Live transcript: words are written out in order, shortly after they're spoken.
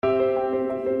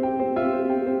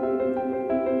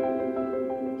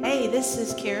This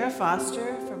is Kara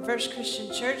Foster from First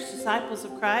Christian Church Disciples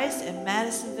of Christ in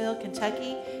Madisonville,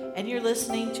 Kentucky, and you're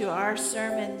listening to our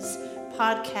sermons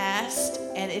podcast.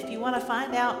 And if you want to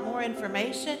find out more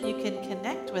information, you can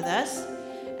connect with us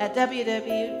at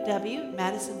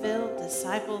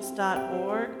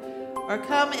www.madisonvilledisciples.org or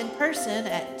come in person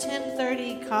at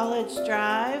 1030 College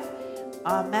Drive,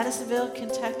 Madisonville,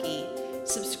 Kentucky.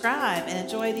 Subscribe and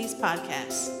enjoy these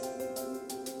podcasts.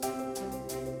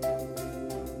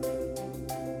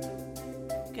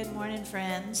 Good morning,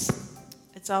 friends.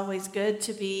 It's always good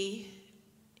to be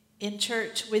in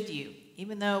church with you.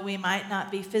 Even though we might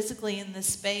not be physically in this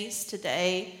space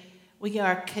today, we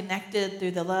are connected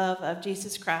through the love of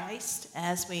Jesus Christ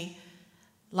as we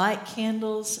light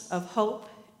candles of hope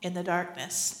in the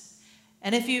darkness.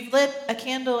 And if you've lit a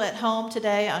candle at home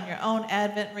today on your own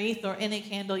Advent wreath or any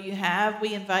candle you have,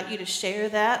 we invite you to share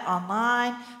that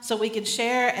online so we can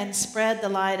share and spread the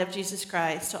light of Jesus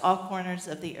Christ to all corners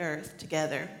of the earth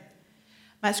together.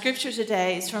 My scripture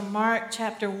today is from Mark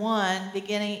chapter 1,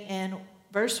 beginning in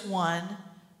verse 1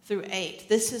 through 8.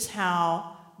 This is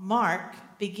how Mark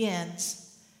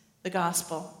begins the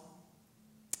gospel.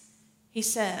 He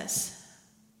says,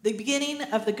 "The beginning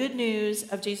of the good news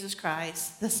of Jesus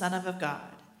Christ, the Son of God.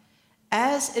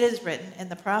 As it is written in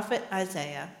the prophet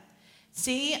Isaiah,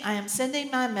 'See, I am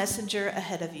sending my messenger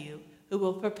ahead of you, who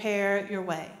will prepare your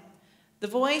way.' The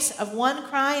voice of one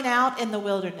crying out in the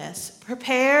wilderness,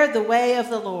 'Prepare the way of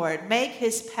the Lord, make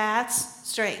his paths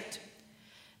straight.'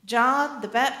 John the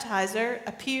baptizer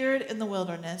appeared in the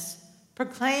wilderness,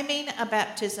 proclaiming a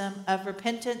baptism of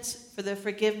repentance for the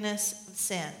forgiveness of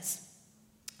sins.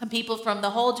 And people from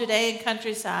the whole Judean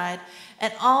countryside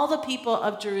and all the people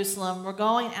of Jerusalem were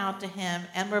going out to him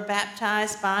and were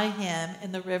baptized by him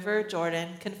in the river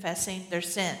Jordan, confessing their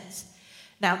sins.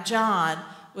 Now John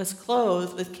was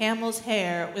clothed with camel's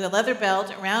hair, with a leather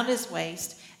belt around his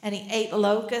waist, and he ate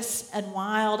locusts and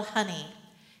wild honey.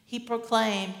 He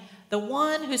proclaimed, 'The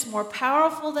one who's more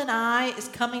powerful than I is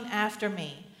coming after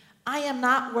me. I am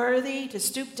not worthy to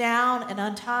stoop down and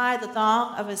untie the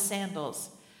thong of his sandals.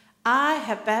 I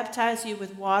have baptized you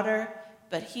with water,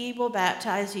 but he will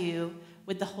baptize you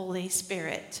with the Holy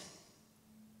Spirit.'"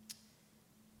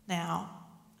 Now,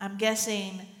 I'm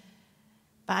guessing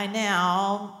by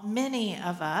now many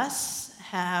of us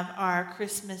have our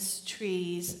Christmas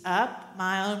trees up.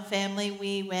 My own family,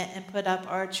 we went and put up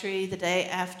our tree the day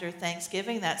after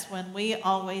Thanksgiving. That's when we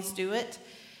always do it.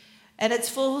 And it's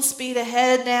full speed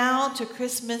ahead now to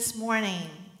Christmas morning.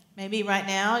 Maybe right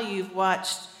now you've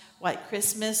watched White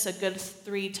Christmas a good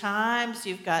 3 times.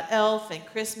 You've got Elf and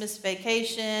Christmas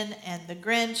Vacation and The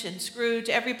Grinch and Scrooge.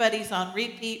 Everybody's on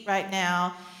repeat right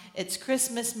now. It's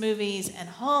Christmas movies and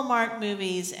Hallmark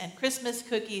movies and Christmas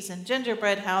cookies and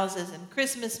gingerbread houses and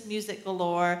Christmas music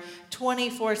galore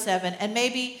 24/7. And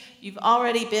maybe you've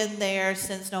already been there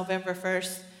since November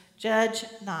 1st. Judge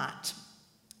not.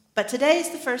 But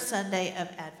today's the first Sunday of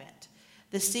Advent,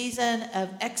 the season of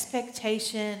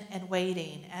expectation and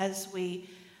waiting as we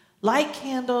light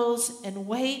candles and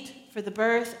wait for the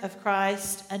birth of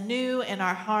Christ anew in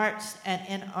our hearts and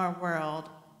in our world.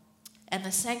 And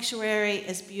the sanctuary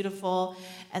is beautiful,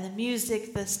 and the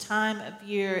music this time of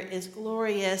year is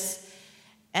glorious.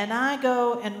 And I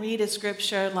go and read a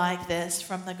scripture like this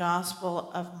from the Gospel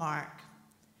of Mark.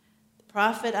 The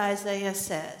prophet Isaiah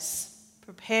says,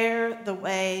 "Prepare the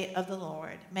way of the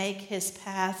Lord, make his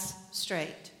paths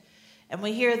straight." And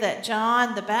we hear that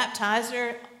John the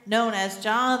baptizer, known as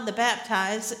John the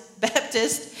Baptist,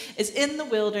 is in the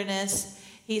wilderness.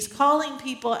 He's calling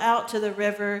people out to the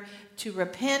river to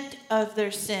repent of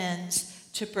their sins,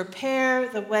 to prepare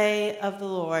the way of the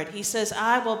Lord. He says,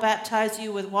 "I will baptize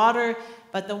you with water,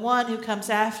 but the one who comes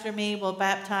after me will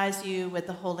baptize you with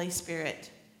the Holy Spirit."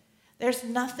 There's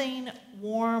nothing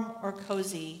warm or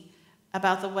cozy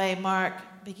about the way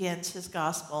Mark begins his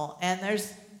gospel, and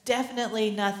there's definitely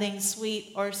nothing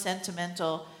sweet or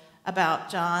sentimental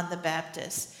about John the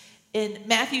Baptist. In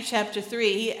Matthew chapter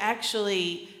 3, he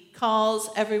actually calls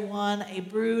everyone a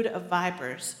brood of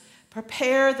vipers.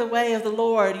 "Prepare the way of the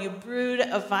Lord, you brood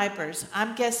of vipers."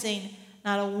 I'm guessing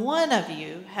not a one of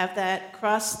you have that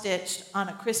cross-stitched on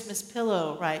a Christmas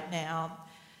pillow right now.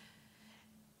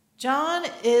 John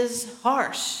is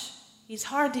harsh. He's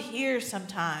hard to hear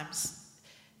sometimes.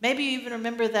 Maybe you even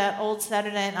remember that old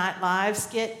Saturday Night Live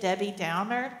skit, Debbie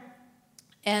Downer.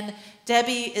 And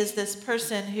Debbie is this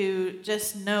person who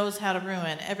just knows how to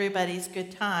ruin everybody's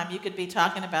good time. You could be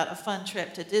talking about a fun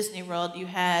trip to Disney World you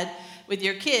had with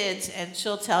your kids, and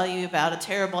she'll tell you about a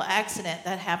terrible accident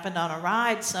that happened on a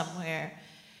ride somewhere.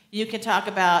 You can talk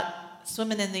about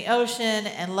swimming in the ocean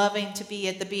and loving to be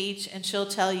at the beach, and she'll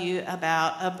tell you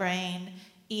about a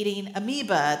brain-eating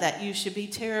amoeba that you should be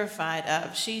terrified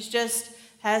of. She's just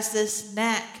has this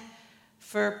knack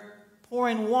for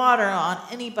pouring water on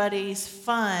anybody's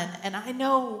fun. And I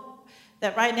know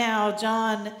that right now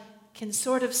John can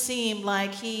sort of seem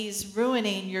like he's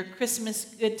ruining your Christmas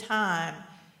good time.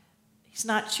 He's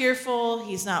not cheerful,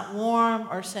 he's not warm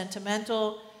or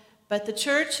sentimental, but the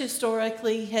church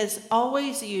historically has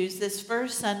always used this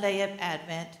first Sunday of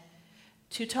Advent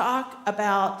to talk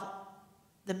about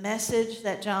the message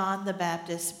that John the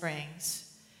Baptist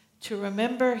brings, to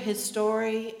remember his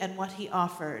story and what he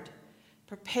offered.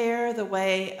 Prepare the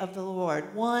way of the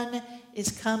Lord. One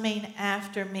is coming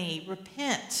after me.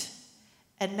 Repent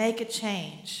and make a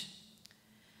change.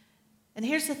 And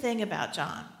here's the thing about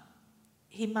John.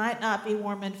 He might not be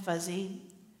warm and fuzzy,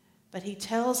 but he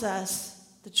tells us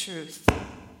the truth.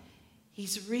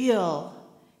 He's real.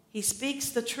 He speaks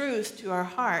the truth to our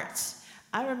hearts.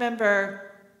 I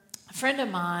remember a friend of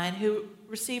mine who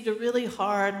received a really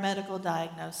hard medical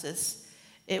diagnosis.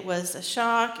 It was a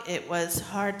shock. It was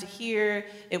hard to hear.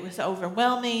 It was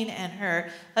overwhelming, and her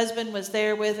husband was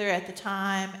there with her at the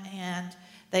time, and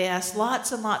they asked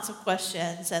lots and lots of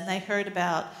questions, and they heard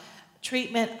about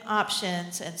treatment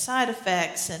options and side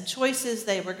effects and choices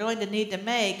they were going to need to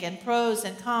make and pros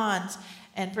and cons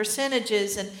and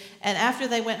percentages. And after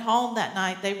they went home that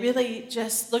night, they really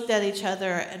just looked at each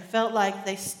other and felt like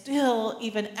they still,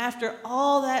 even after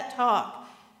all that talk,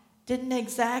 didn't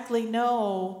exactly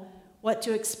know what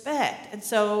to expect. And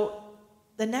so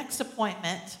the next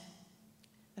appointment,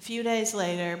 a few days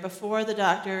later, before the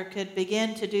doctor could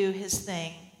begin to do his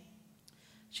thing,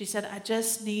 she said, I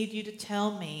just need you to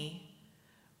tell me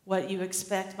what you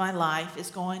expect my life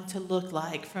is going to look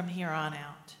like from here on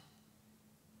out.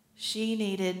 She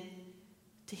needed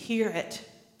to hear it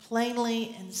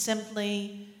plainly and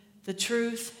simply, the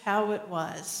truth, how it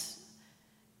was.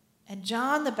 And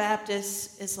John the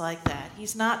Baptist is like that.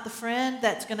 He's not the friend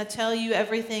that's going to tell you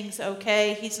everything's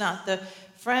okay. He's not the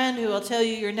friend who will tell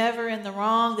you you're never in the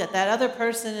wrong, that other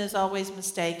person is always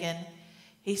mistaken.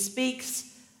 He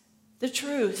speaks the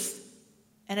truth,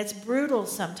 and it's brutal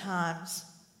sometimes.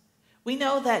 We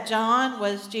know that John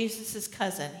was Jesus'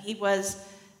 cousin. He was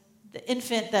the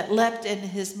infant that leapt in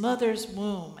his mother's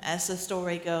womb, as the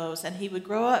story goes, and he would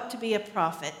grow up to be a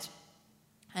prophet,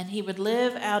 and he would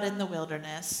live out in the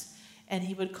wilderness, and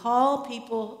he would call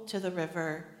people to the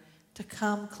river to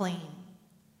come clean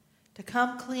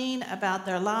about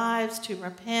their lives, to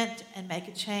repent and make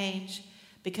a change,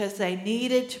 because they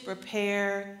needed to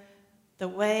prepare the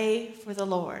way for the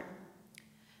Lord.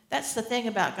 That's the thing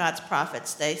about God's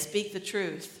prophets. They speak the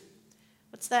truth.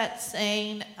 What's that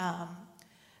saying?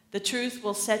 The truth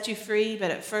will set you free,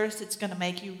 but at first it's going to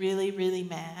make you really, really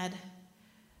mad.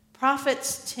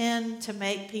 Prophets tend to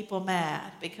make people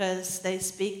mad because they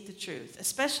speak the truth,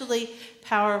 especially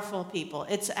powerful people.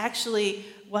 It's actually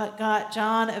what got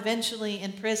John eventually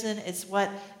in prison. It's what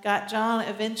got John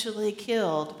eventually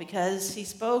killed, because he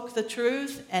spoke the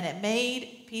truth and it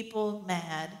made people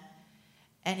mad.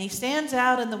 And he stands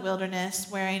out in the wilderness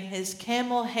wearing his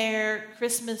camel hair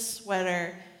Christmas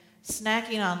sweater,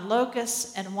 snacking on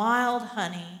locusts and wild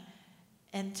honey,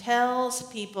 and tells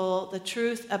people the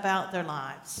truth about their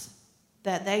lives,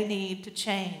 that they need to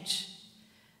change,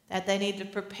 that they need to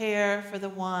prepare for the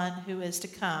one who is to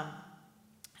come.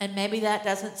 And maybe that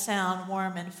doesn't sound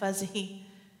warm and fuzzy,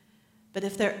 but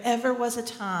if there ever was a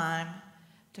time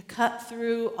to cut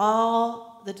through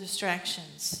all the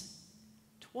distractions,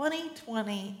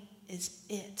 2020 is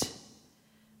it.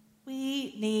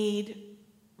 We need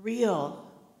real.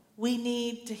 We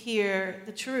need to hear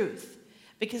the truth,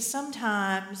 because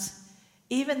sometimes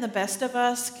even the best of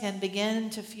us can begin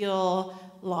to feel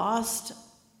lost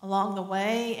along the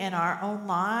way in our own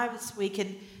lives. We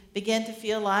can begin to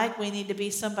feel like we need to be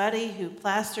somebody who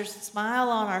plasters a smile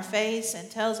on our face and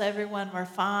tells everyone we're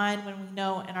fine, when we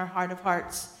know in our heart of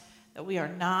hearts that we are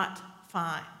not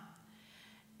fine.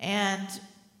 And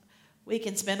we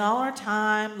can spend all our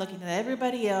time looking at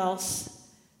everybody else,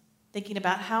 thinking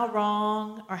about how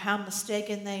wrong or how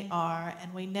mistaken they are,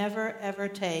 and we never ever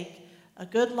take a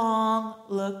good long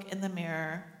look in the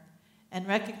mirror and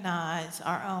recognize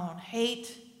our own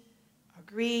hate, our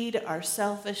greed, our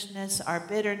selfishness, our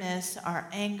bitterness, our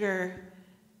anger.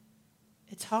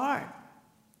 It's hard.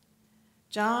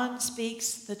 John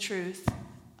speaks the truth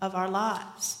of our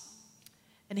lives.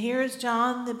 And here is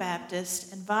John the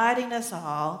Baptist inviting us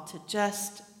all to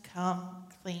just come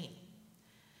clean.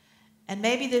 And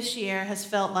maybe this year has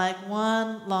felt like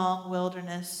one long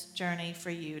wilderness journey for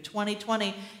you.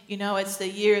 2020, it's the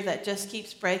year that just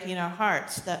keeps breaking our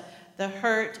hearts. The the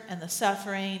hurt and the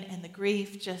suffering and the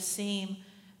grief just seem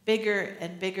bigger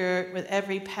and bigger with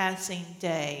every passing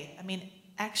day. I mean,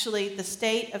 actually, the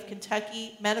State of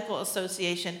Kentucky Medical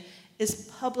Association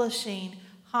is publishing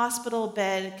hospital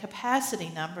bed capacity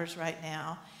numbers right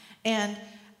now. And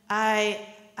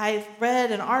I've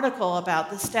read an article about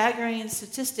the staggering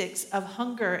statistics of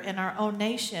hunger in our own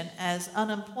nation as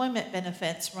unemployment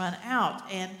benefits run out.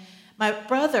 And my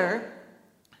brother,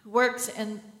 who works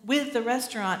with the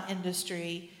restaurant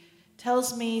industry,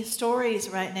 tells me stories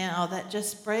right now that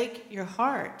just break your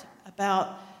heart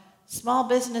about small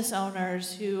business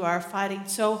owners who are fighting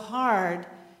so hard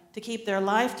to keep their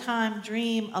lifetime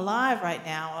dream alive right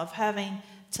now of having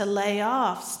to lay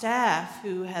off staff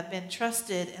who have been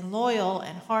trusted and loyal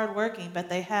and hardworking, but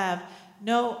they have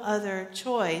no other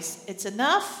choice. It's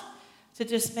enough to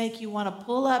just make you want to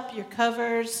pull up your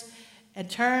covers and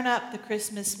turn up the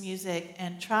Christmas music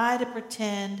and try to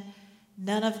pretend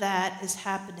none of that is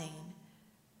happening.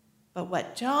 But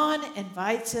what John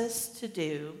invites us to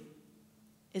do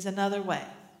is another way,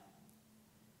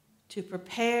 to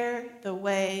prepare the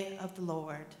way of the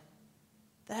Lord.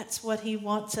 That's what he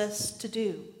wants us to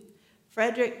do.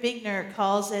 Frederick Buechner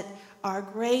calls it our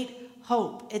great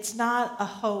hope. It's not a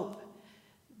hope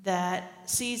that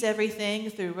sees everything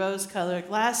through rose-colored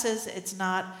glasses. It's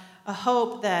not a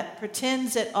hope that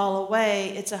pretends it all away.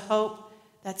 It's a hope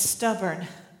that's stubborn.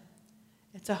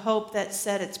 It's a hope that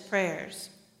said its prayers.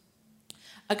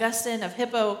 Augustine of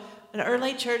Hippo, an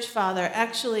early church father,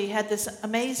 actually had this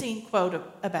amazing quote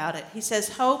about it. He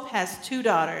says, "Hope has two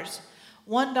daughters.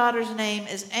 One daughter's name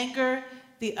is anger.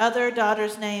 The other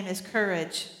daughter's name is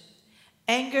courage.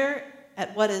 Anger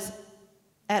at what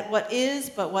is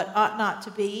but what ought not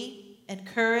to be, and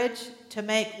courage to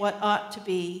make what ought to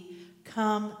be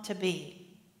come to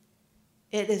be."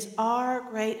 It is our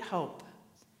great hope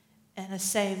and a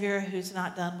Savior who's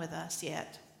not done with us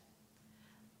yet.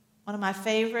 One of my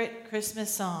favorite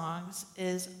Christmas songs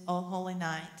is "O Holy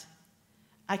Night."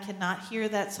 I cannot hear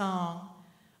that song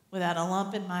without a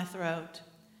lump in my throat.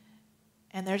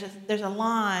 And there's a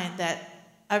line that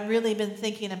I've really been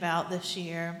thinking about this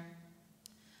year.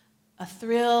 A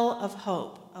thrill of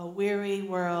hope, a weary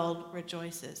world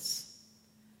rejoices.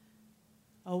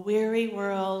 A weary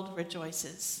world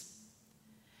rejoices.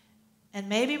 And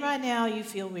maybe right now you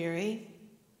feel weary.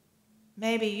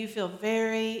 Maybe you feel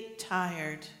very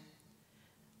tired.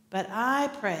 But I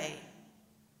pray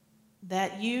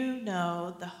that you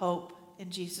know the hope in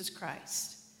Jesus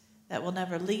Christ that will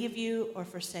never leave you or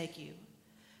forsake you.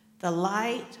 The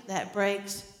light that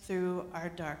breaks through our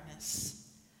darkness.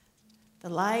 The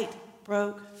light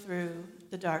broke through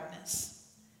the darkness.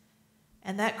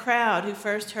 And that crowd who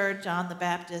first heard John the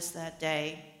Baptist that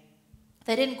day,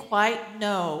 they didn't quite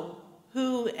know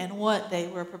who and what they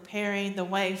were preparing the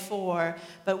way for,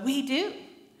 but we do.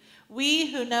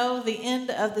 We who know the end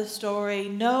of the story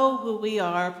know who we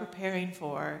are preparing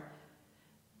for.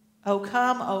 O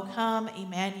come,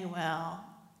 Emmanuel,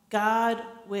 God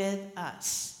with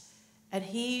us. And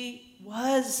he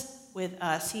was with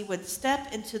us. He would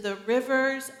step into the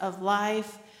rivers of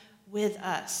life with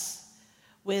us,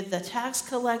 with the tax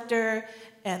collector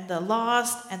and the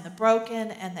lost and the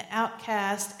broken and the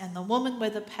outcast and the woman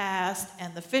with a past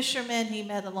and the fishermen he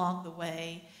met along the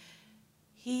way.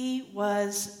 He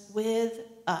was with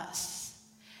us,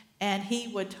 and he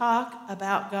would talk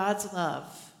about God's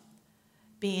love,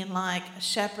 being like a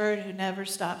shepherd who never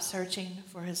stops searching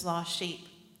for his lost sheep,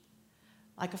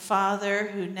 like a father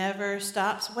who never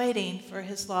stops waiting for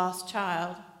his lost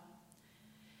child.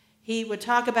 He would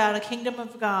talk about a kingdom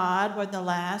of God where the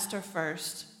last are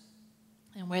first,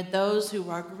 and where those who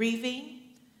are grieving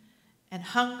and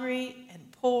hungry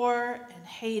and poor and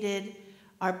hated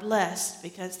are blessed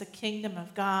because the kingdom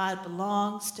of God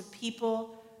belongs to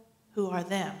people who are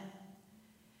them.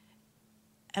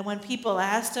 And when people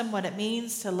asked him what it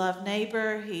means to love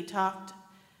neighbor, he talked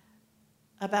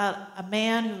about a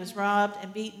man who was robbed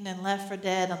and beaten and left for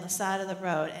dead on the side of the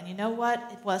road. And you know what?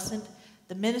 It wasn't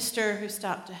the minister who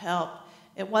stopped to help.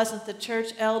 It wasn't the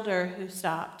church elder who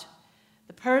stopped.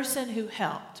 The person who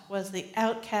helped was the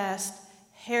outcast,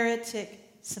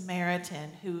 heretic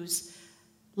Samaritan whose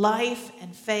life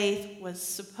and faith was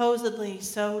supposedly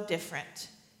so different.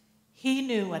 He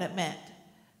knew what it meant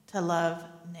to love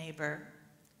neighbor.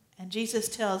 And Jesus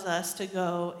tells us to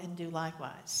go and do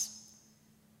likewise.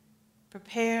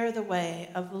 Prepare the way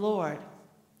of the Lord.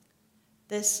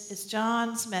 This is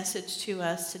John's message to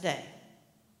us today.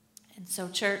 And so,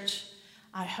 church,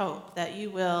 I hope that you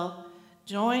will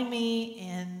join me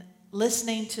in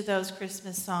listening to those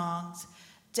Christmas songs.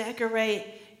 Decorate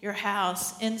your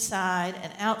house inside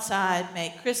and outside,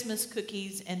 make Christmas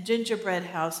cookies and gingerbread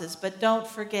houses, but don't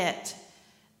forget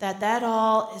that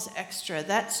all is extra.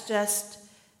 That's just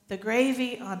the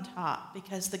gravy on top,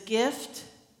 because the gift,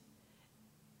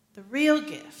 the real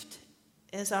gift,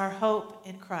 is our hope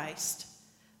in Christ,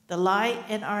 the light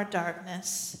in our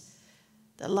darkness,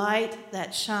 the light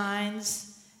that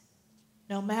shines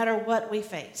no matter what we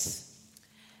face.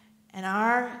 And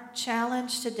our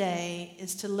challenge today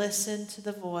is to listen to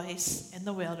the voice in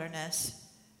the wilderness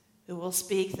who will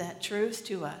speak that truth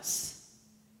to us.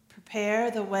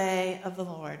 Prepare the way of the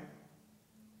Lord.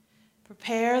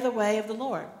 Prepare the way of the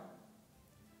Lord.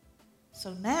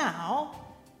 So now,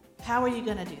 how are you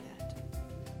going to do that?